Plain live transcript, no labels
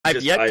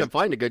I've yet to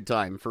find a good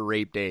time for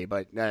rape day,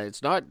 but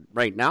it's not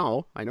right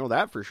now. I know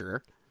that for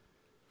sure.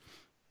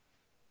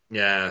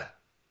 Yeah.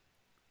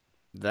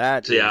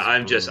 That So yeah,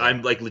 is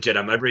I'm like legit.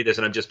 I'm reading this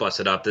and I'm just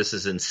busted up. This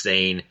is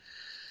insane.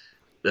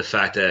 The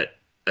fact that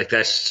like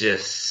that's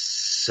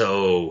just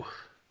so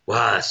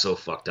wow, that's so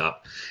fucked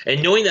up.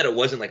 And knowing that it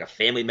wasn't like a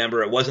family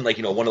member, it wasn't like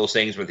one of those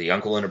things where the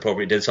uncle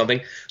inappropriately did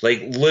something.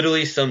 Like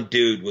literally, some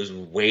dude was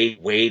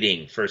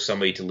waiting for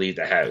somebody to leave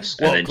the house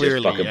and then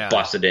clearly, just fucking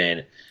busted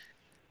in.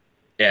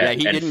 Yeah,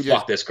 he and didn't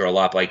fuck this girl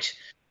up. Like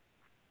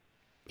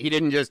he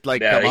didn't just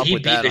like come up he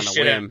with beat that the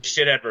on a whim.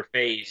 shit out of her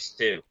face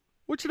too.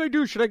 What should I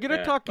do? Should I get a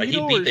taquito? Like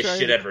he beat the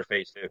shit out of her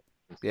face too.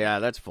 Yeah,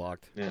 that's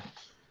fucked. Yeah.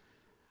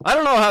 I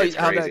don't know how I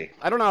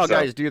don't know how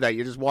guys do that.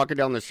 You're just walking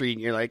down the street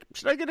and you're like,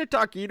 should I get a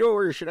taquito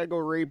or should I go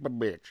rape a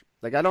bitch?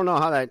 Like I don't know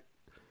how that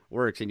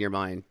works in your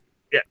mind.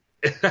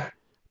 Yeah.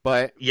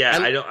 But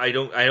yeah, I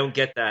don't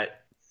get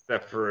that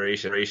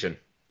separation.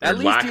 At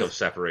least lack of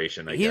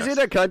separation, I guess. He's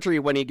in a country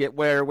when he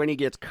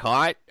gets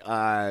caught,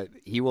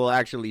 he will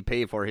actually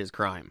pay for his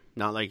crime.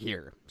 Not like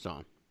here.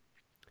 So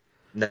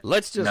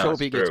let's just hope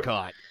he gets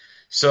caught.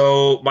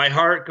 So my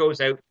heart goes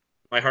out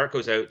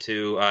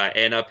to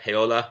Anna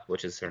Paola,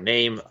 which is her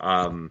name.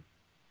 I'm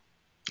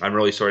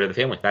really sorry to the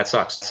family. That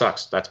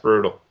sucks. That's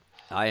brutal.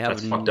 I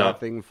have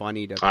nothing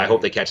funny to. I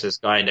hope they catch this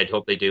guy, and I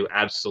hope they do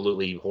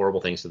absolutely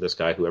horrible things to this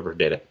guy, whoever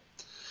did it.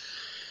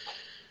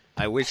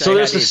 I wish I had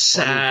a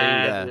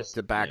funny thing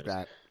to back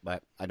that,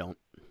 but I don't.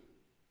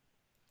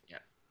 Yeah.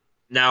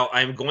 Now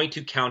I'm going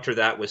to counter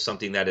that with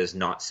something that is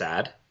not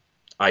sad.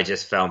 I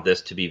just found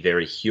this to be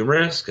very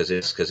humorous because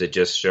it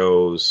just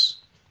shows.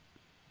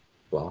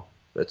 Well,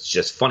 it's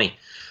just funny.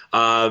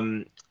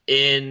 Where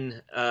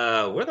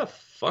the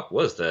fuck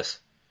was this?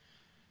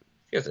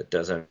 I guess it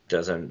doesn't.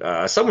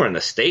 Somewhere in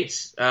the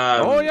States.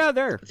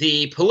 There.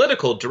 The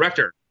political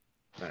director.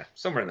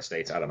 Somewhere in the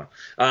States, I don't know.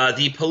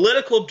 The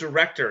political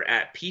director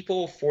at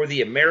People for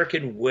the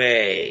American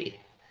Way.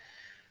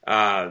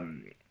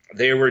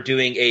 They were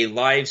doing a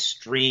live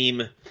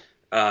stream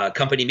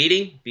company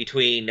meeting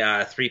between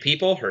three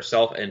people,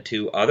 herself and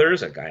two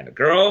others, a guy and a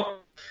girl.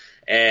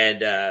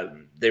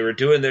 And they were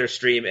doing their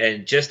stream,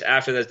 and just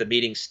after that, the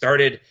meeting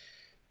started.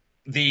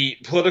 The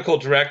political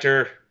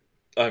director,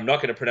 I'm not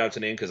going to pronounce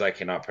the name because I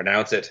cannot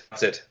pronounce it.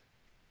 That's it.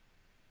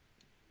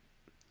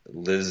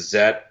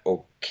 Lizette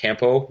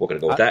Ocampo. We're going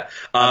to go with that.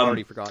 I've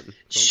already forgotten,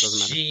 so it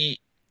doesn't matter.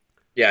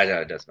 Yeah,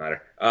 no, it doesn't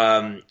matter.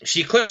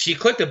 She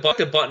clicked a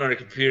button on her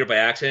computer by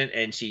accident,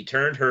 and she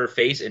turned her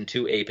face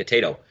into a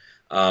potato.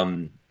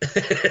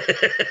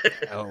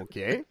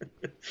 Okay.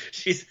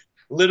 She's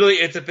literally,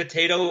 it's a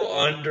potato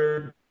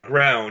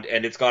underground,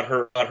 and it's got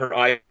her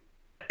eye.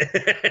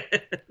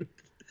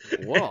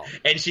 Whoa.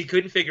 And she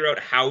couldn't figure out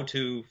how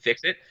to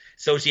fix it,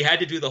 so she had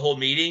to do the whole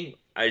meeting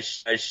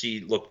as she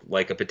looked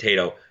like a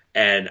potato.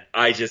 And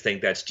I just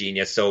think that's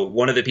genius. So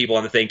one of the people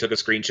on the thing took a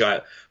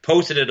screenshot,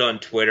 posted it on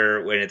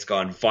Twitter, when it's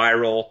gone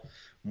viral.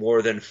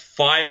 More than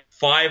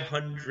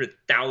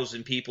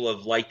 500,000 people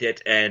have liked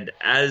it. And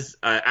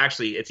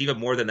actually, it's even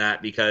more than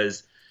that,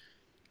 because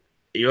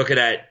you're looking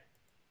at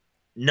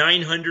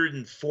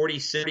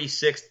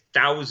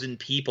 946,000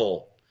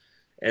 people.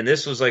 And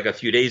this was like a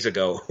few days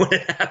ago when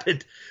it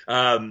happened.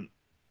 I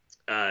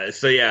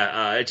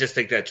just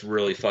think that's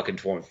really fucking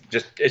fun.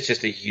 It's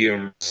just a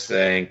humorous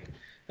thing.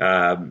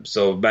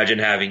 So imagine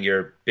having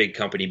your big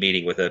company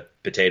meeting with a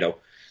potato.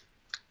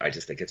 I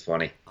just think it's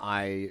funny.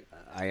 I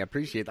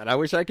appreciate that. I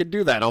wish I could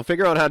do that. I'll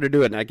figure out how to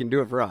do it, and I can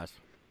do it for us.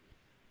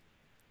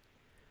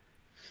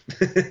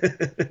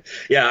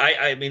 Yeah,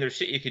 I mean, there's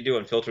shit you can do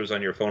on filters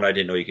on your phone I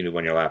didn't know you can do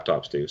on your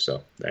laptops too.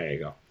 So there you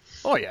go.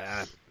 Oh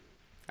yeah,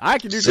 I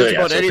can do just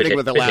about anything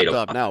with a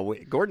laptop now.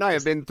 Gord and I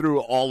have been through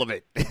all of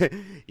it.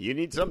 You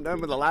need something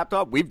done with a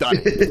laptop? We've done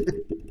it.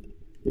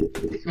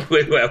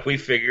 We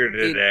figured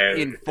it out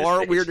in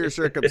far weirder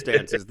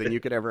circumstances than you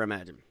could ever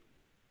imagine.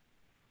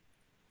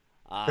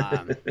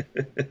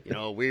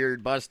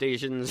 Weird bus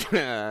stations,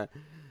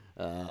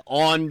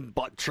 on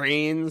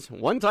trains.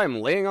 One time,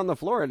 laying on the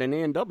floor at an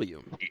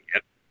A&W.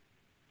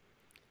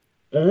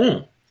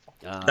 Yep.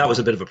 That was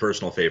a bit of a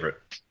personal favorite.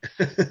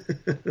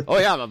 Oh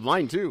yeah,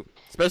 mine too.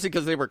 Especially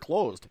because they were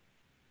closed.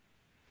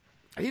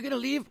 Are you gonna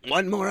leave?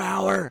 One more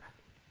hour.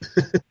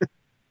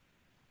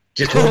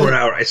 Just one more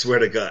hour, I swear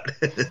to God.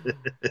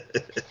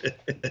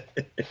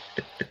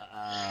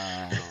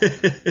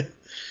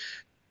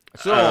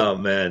 Oh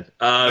man.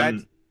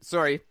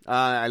 Sorry,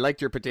 I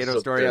liked your potato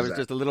story. I was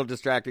just a little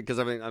distracted because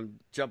I'm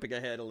jumping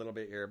ahead a little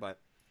bit here, but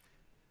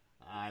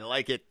I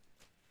like it.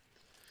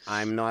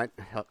 I'm not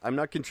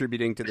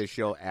contributing to this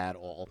show at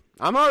all.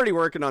 I'm already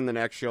working on the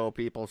next show,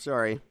 people.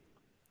 Sorry.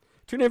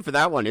 Tune in for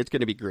that one. It's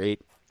going to be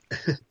great.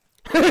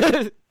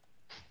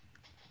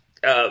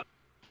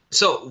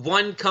 So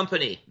one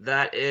company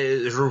that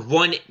is, or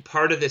one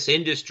part of this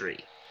industry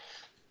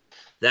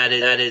that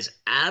is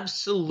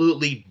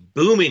absolutely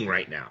booming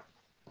right now.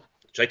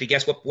 Would you like to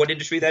guess what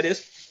industry that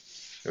is?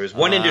 There is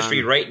one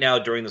industry right now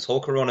during this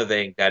whole Corona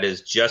thing that is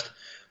just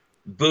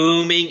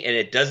booming, and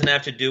it doesn't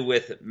have to do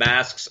with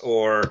masks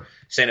or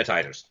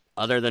sanitizers.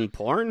 Other than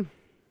porn?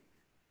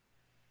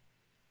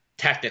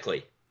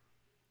 Technically.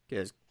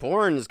 Because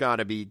porn's got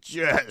to be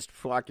just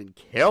fucking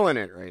killing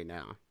it right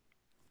now.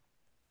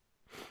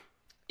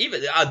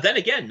 Even then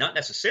again, not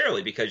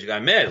necessarily, because you got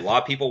to admit, a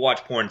lot of people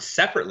watch porn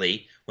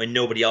separately when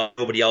nobody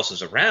else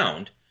is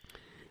around.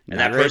 And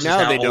that person's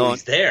now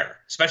always there,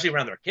 especially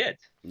around their kids.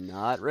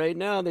 Not right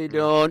now, they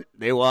don't.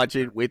 They watch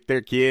it with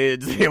their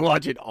kids. They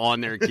watch it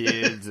on their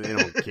kids. They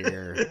don't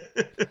care.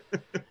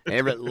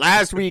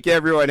 Last week,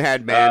 everyone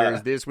had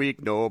manners. This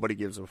week, nobody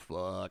gives a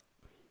fuck.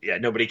 Yeah,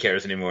 nobody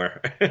cares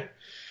anymore.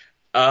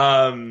 But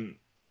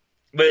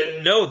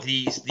no,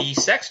 the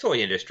sex toy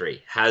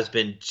industry has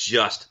been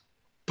just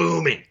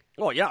booming.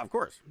 Oh, yeah, of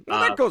course. Well,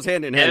 that goes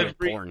hand in hand with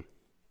porn.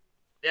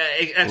 Yeah,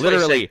 that's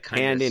literally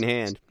hand in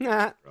hand.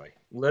 Right.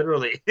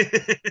 Literally.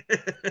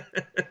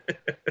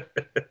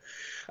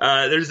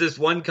 There's this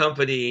one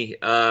company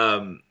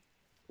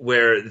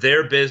where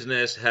their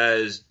business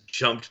has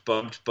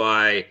bumped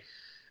by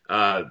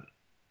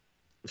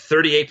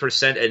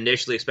 38%,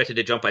 initially expected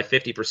to jump by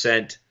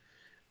 50%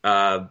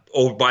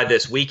 over by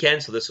this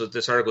weekend. So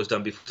this article was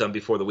done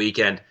before the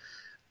weekend.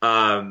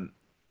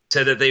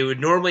 Said that they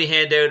would normally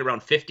hand out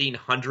around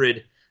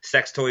 1,500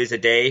 sex toys a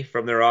day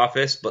from their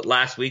office, but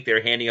last week they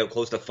were handing out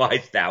close to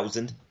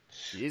 5,000.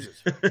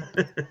 Jesus.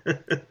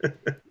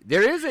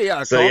 There is a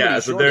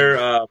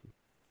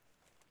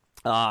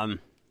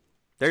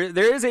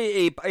there is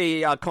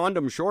a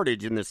condom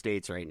shortage in the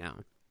States right now.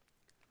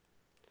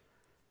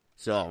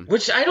 So,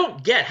 which I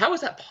don't get. How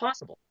is that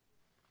possible?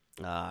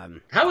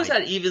 How is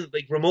that even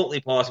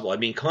remotely possible? I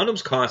mean,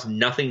 condoms cost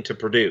nothing to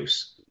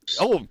produce.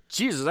 Oh,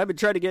 Jesus, I've been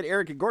trying to get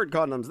Eric and Gord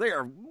condoms. They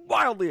are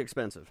wildly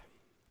expensive.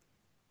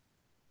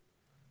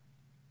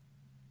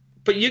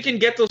 But you can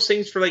get those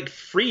things for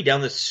free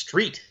down the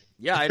street.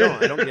 Yeah, I know.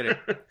 I don't get it.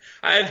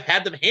 I've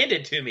had them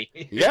handed to me.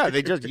 Yeah,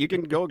 you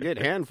can go get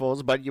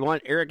handfuls, but you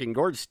want Eric and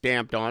Gord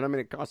stamped on them,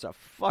 and it costs a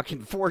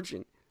fucking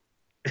fortune.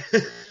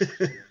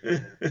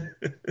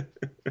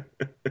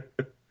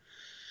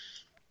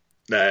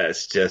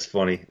 That's just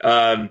funny.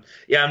 Yeah,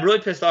 I'm really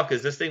pissed off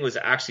because this thing was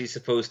actually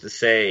supposed to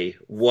say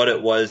what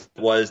it was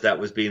that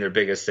was being their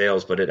biggest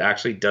sales, but it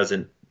actually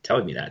doesn't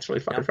tell me that. It's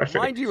really fucking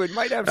frustrating. Mind you, it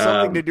might have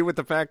something to do with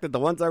the fact that the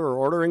ones I were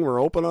ordering were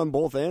open on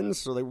both ends,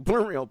 so they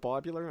weren't real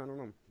popular. I don't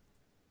know.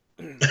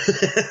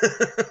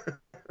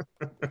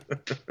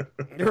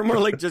 They were more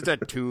like just a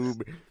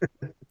tube.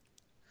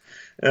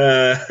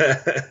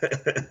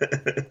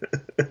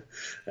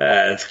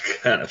 That's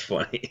kind of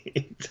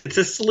funny. It's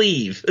a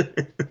sleeve.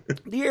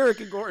 The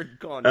Eric and Gord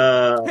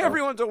condom.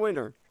 Everyone's a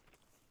winner.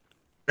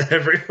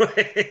 Everyone,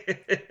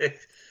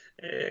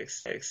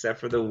 except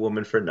for the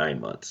woman for 9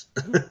 months.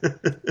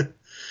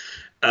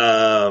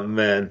 Oh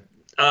man.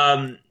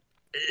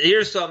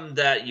 Here's something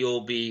that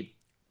you'll be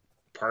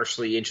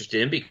partially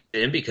interested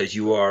in because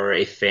you are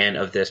a fan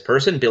of this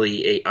person,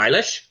 Billie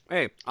Eilish.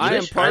 Hey, I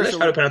am partially.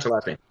 How to pronounce her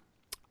last name?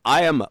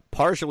 I am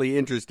partially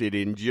interested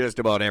in just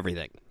about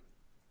everything.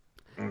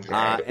 Okay.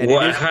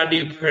 How do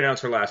you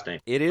pronounce her last name?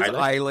 It is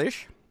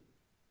Eilish.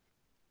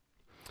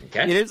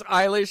 Okay. It is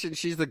Eilish, and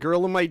she's the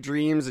girl of my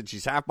dreams, and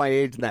she's half my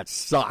age, and that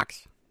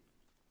sucks.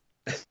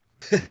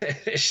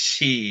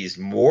 She's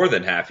more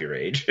than half your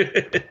age.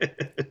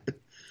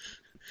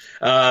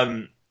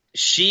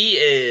 She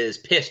is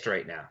pissed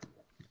right now.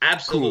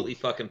 Absolutely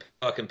fucking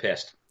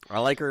pissed. I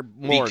like her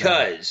more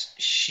because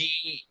now.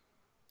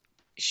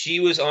 She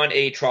was on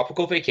a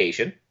tropical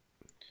vacation.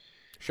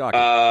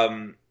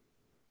 Shocking.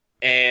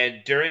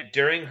 And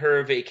during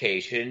her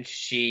vacation,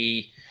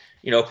 she,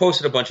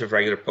 posted a bunch of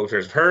regular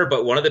pictures of her,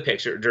 but one of the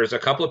pictures, there's a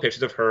couple of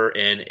pictures of her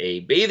in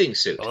a bathing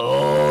suit.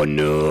 Oh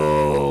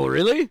no!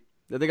 Really?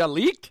 They got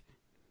leaked?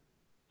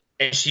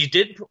 And she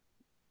did.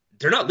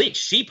 They're not leaked.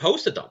 She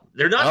posted them.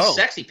 They're not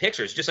sexy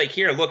pictures. Just like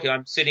here, look,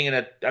 I'm sitting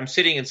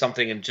in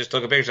something and just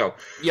took a picture of.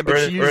 Yeah,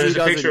 but she there's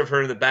a picture of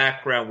her in the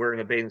background wearing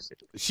a bathing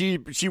suit.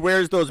 She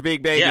wears those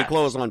big baggy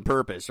clothes on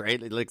purpose,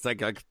 right? It looks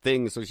like a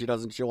thing so she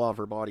doesn't show off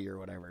her body or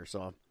whatever.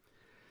 So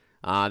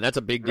that's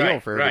a big deal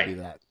for her to do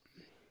that.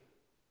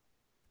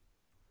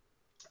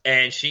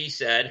 And she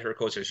said, her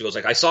co-star, she goes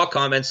I saw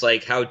comments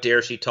like, how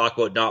dare she talk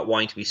about not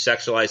wanting to be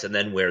sexualized and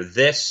then wear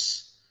this.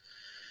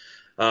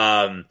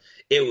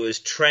 It was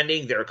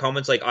trending. There are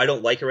comments like, I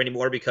don't like her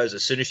anymore because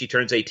as soon as she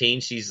turns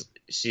 18, she's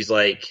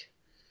like,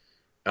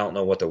 I don't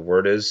know what the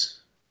word is.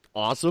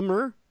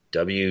 Awesomer?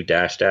 W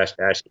dash dash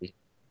dash.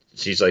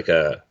 She's like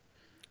a,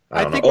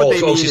 I don't know.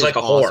 Oh, she's like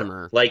a whore.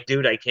 Awesomer. Like,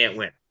 dude, I can't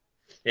win.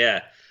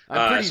 Yeah.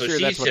 I'm pretty sure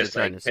that's what they're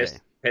trying to say.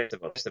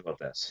 Pissed about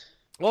this.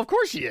 Well, of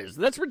course she is.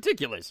 That's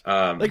ridiculous.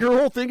 Her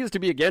whole thing is to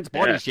be against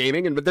body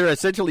shaming, but they're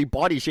essentially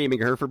body shaming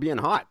her for being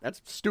hot.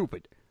 That's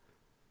stupid.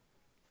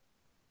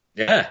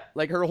 Yeah.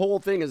 Her whole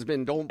thing has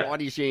been don't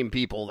body shame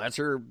people. That's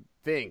her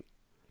thing.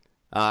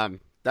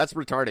 That's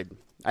retarded.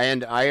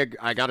 And I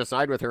got to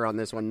side with her on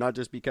this one, not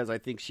just because I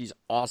think she's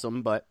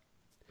awesome, but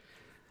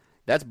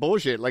that's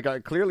bullshit.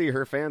 Clearly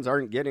her fans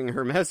aren't getting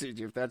her message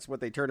if that's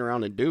what they turn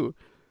around and do.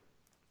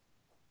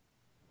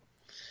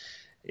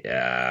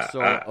 Yeah.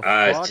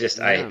 So, just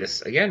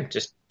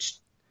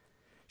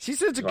She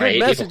sends a good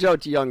message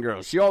out to young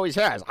girls. She always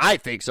has. I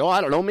think so.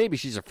 I don't know. Maybe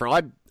she's a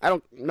fraud. I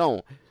don't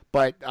know.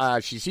 But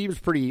she seems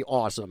pretty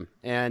awesome.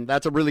 And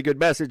that's a really good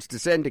message to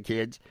send to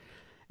kids.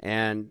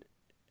 And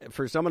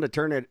for someone to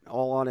turn it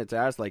all on its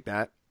ass like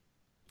that,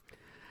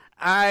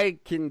 I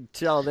can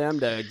tell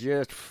them to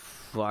just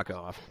fuck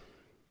off.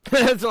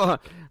 That's all.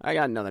 I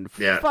got nothing.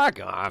 Yeah.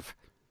 Fuck off.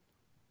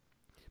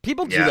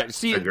 People do that.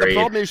 See, agreed. The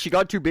problem is she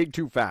got too big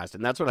too fast,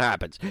 and that's what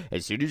happens.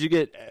 As soon as you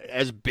get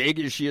as big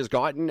as she has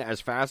gotten, as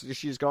fast as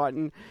she's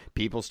gotten,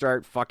 people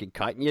start fucking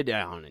cutting you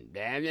down.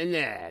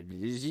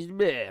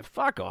 And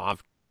fuck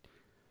off.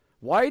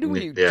 Why do we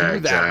do that?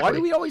 Exactly. Why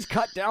do we always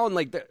cut down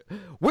like that?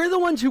 We're the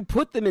ones who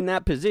put them in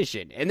that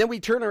position, and then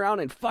we turn around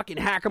and fucking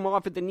hack them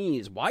off at the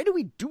knees. Why do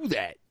we do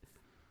that?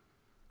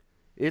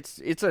 It's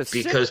a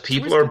because sick,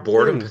 people are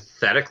bored thing. and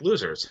pathetic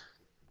losers.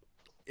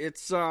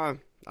 It's I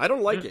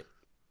don't like it.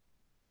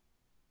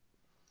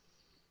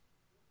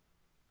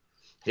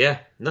 Yeah,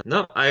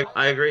 no,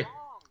 I agree.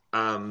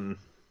 So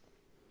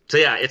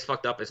yeah, it's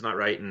fucked up. It's not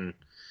right, and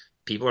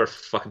people are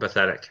fucking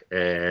pathetic,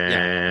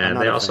 and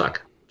they all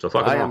suck. So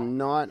fuck them all. I am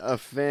not a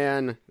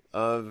fan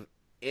of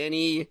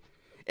any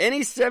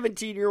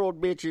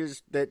 17-year-old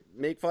bitches that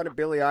make fun of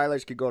Billie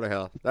Eilish could go to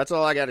hell. That's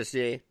all I got to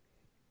say.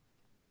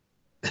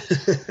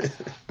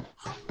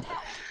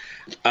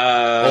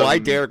 I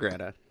dare,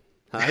 Greta.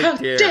 How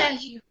dare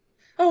you?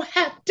 Oh,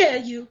 how dare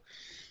you?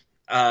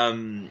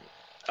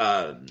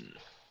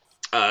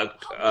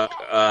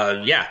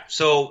 Yeah.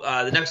 So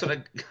the next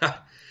one,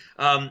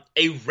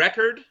 a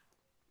record,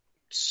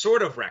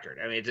 sort of record.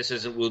 I mean, this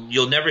isn't.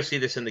 You'll never see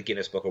this in the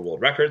Guinness Book of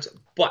World Records,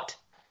 but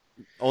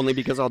only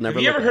because I'll never.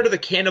 Have you ever heard of the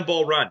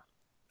Cannonball Run?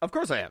 Of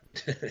course I have.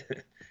 Have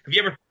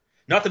you ever?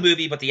 Not the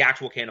movie, but the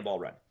actual Cannonball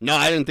Run. No,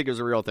 I didn't think it was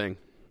a real thing.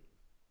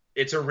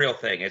 It's a real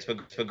thing. It's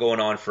been going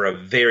on for a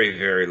very,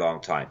 very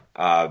long time.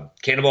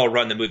 Cannonball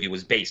Run, the movie,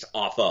 was based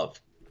off of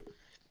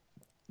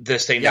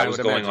this thing that was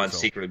going on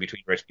secretly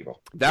between rich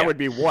people. That would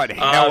be one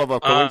hell of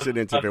a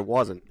coincidence if it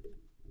wasn't.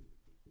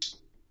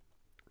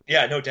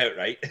 Yeah, no doubt,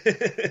 right?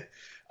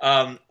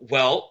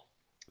 Well,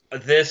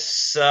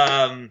 this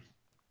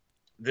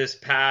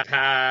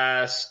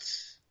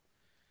past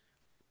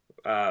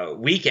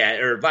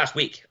weekend or last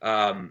week,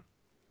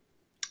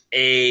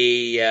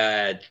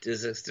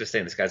 just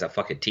saying this guy's a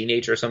fucking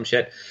teenager or some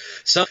shit.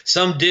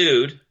 Some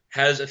dude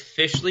has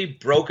officially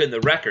broken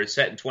the record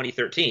set in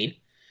 2013.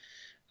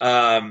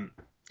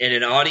 In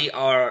an Audi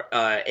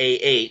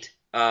A8,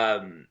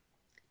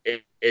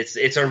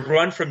 it's a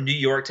run from New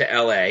York to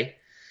LA,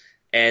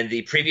 and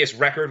the previous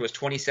record was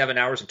 27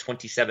 hours and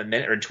 27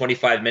 minutes, or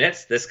 25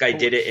 minutes. This guy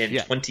did it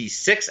in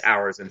 26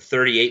 hours and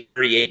 38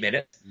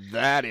 minutes.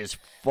 That is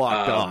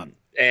fucked up.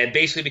 And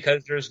basically because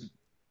it's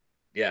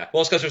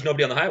because there's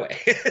nobody on the highway.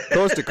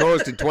 Coast to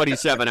coast in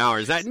 27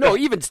 hours.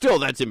 Even still,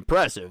 that's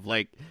impressive.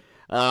 Like,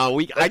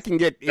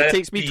 it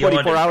takes me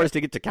 24 hours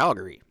to get to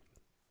Calgary.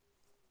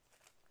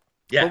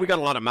 Yeah, but we got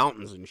a lot of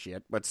mountains and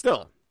shit. But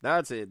still,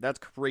 that's it. That's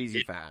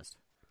crazy fast.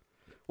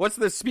 What's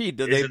the speed?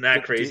 Isn't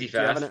that crazy fast? Do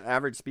you have an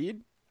average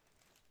speed?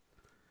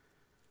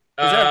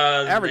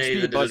 Average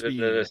speed must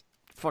be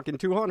fucking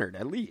 200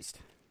 at least.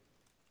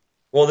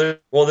 Well, they're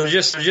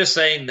just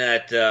saying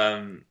that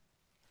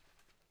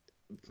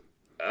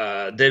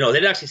they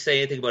didn't actually say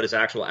anything about his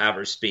actual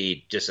average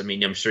speed.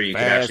 I'm sure you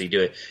can actually do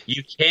it.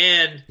 You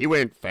can. He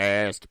went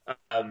fast.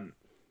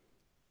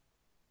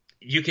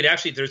 You could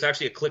actually. There's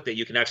actually a clip that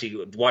you can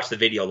actually watch the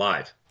video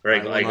live,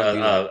 right? Like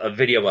a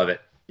video of it.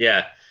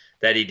 Yeah,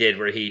 that he did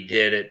where he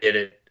did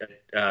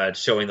it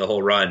showing the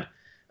whole run.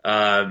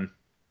 Said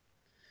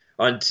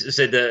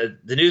the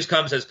news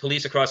comes as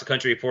police across the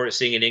country report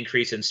seeing an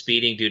increase in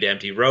speeding due to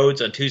empty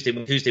roads. On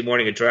Tuesday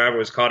morning, a driver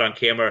was caught on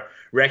camera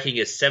wrecking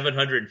his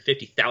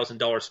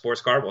 $750,000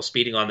 sports car while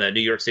speeding on the New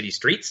York City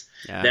streets,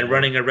 then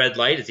running a red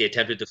light as he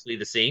attempted to flee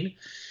the scene.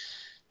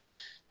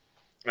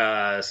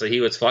 So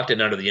he was fucked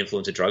and under the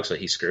influence of drugs, so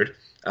he's screwed.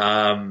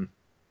 So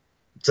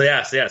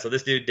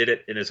this dude did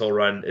it in his whole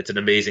run. It's an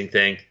amazing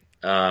thing.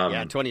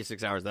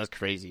 26 hours. That's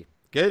crazy.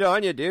 Good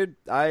on you, dude.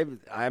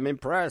 I'm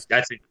impressed.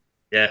 That's it.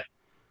 Yeah.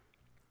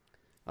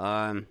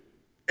 I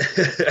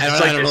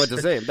don't know what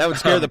to say. That would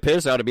scare the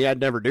piss out of me.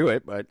 I'd never do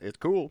it, but it's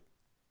cool.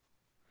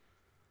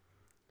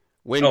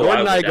 When Gordon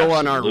and I go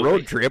on our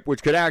road trip,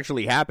 which could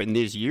actually happen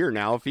this year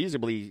now,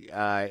 feasibly,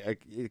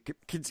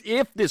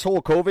 if this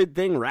whole COVID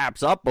thing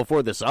wraps up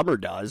before the summer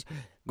does,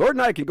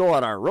 Gordon and I can go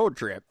on our road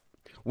trip.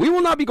 We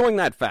will not be going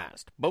that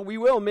fast, but we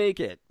will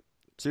make it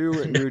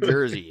to New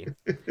Jersey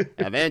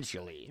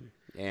eventually,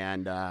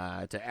 and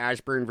to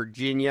Ashburn,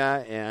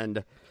 Virginia,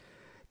 and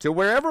to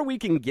wherever we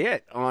can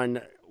get on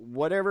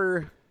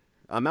whatever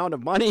amount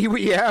of money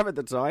we have at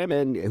the time,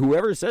 and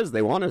whoever says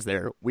they want us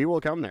there, we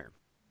will come there.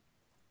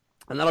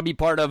 And that'll be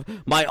part of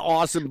my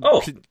awesome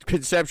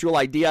conceptual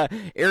idea.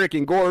 Eric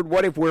and Gord,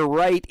 what if we're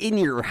right in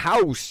your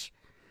house?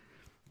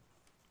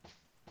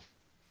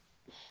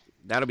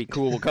 That'll be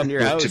cool. We'll come to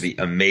your house. To be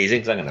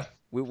amazing.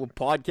 We will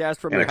podcast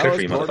from your house.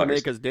 Gord will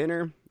make us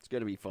dinner. It's going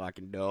to be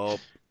fucking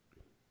dope.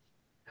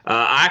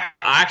 I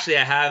Actually,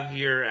 I have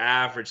your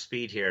average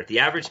speed here. The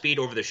average speed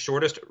over the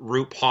shortest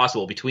route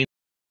possible between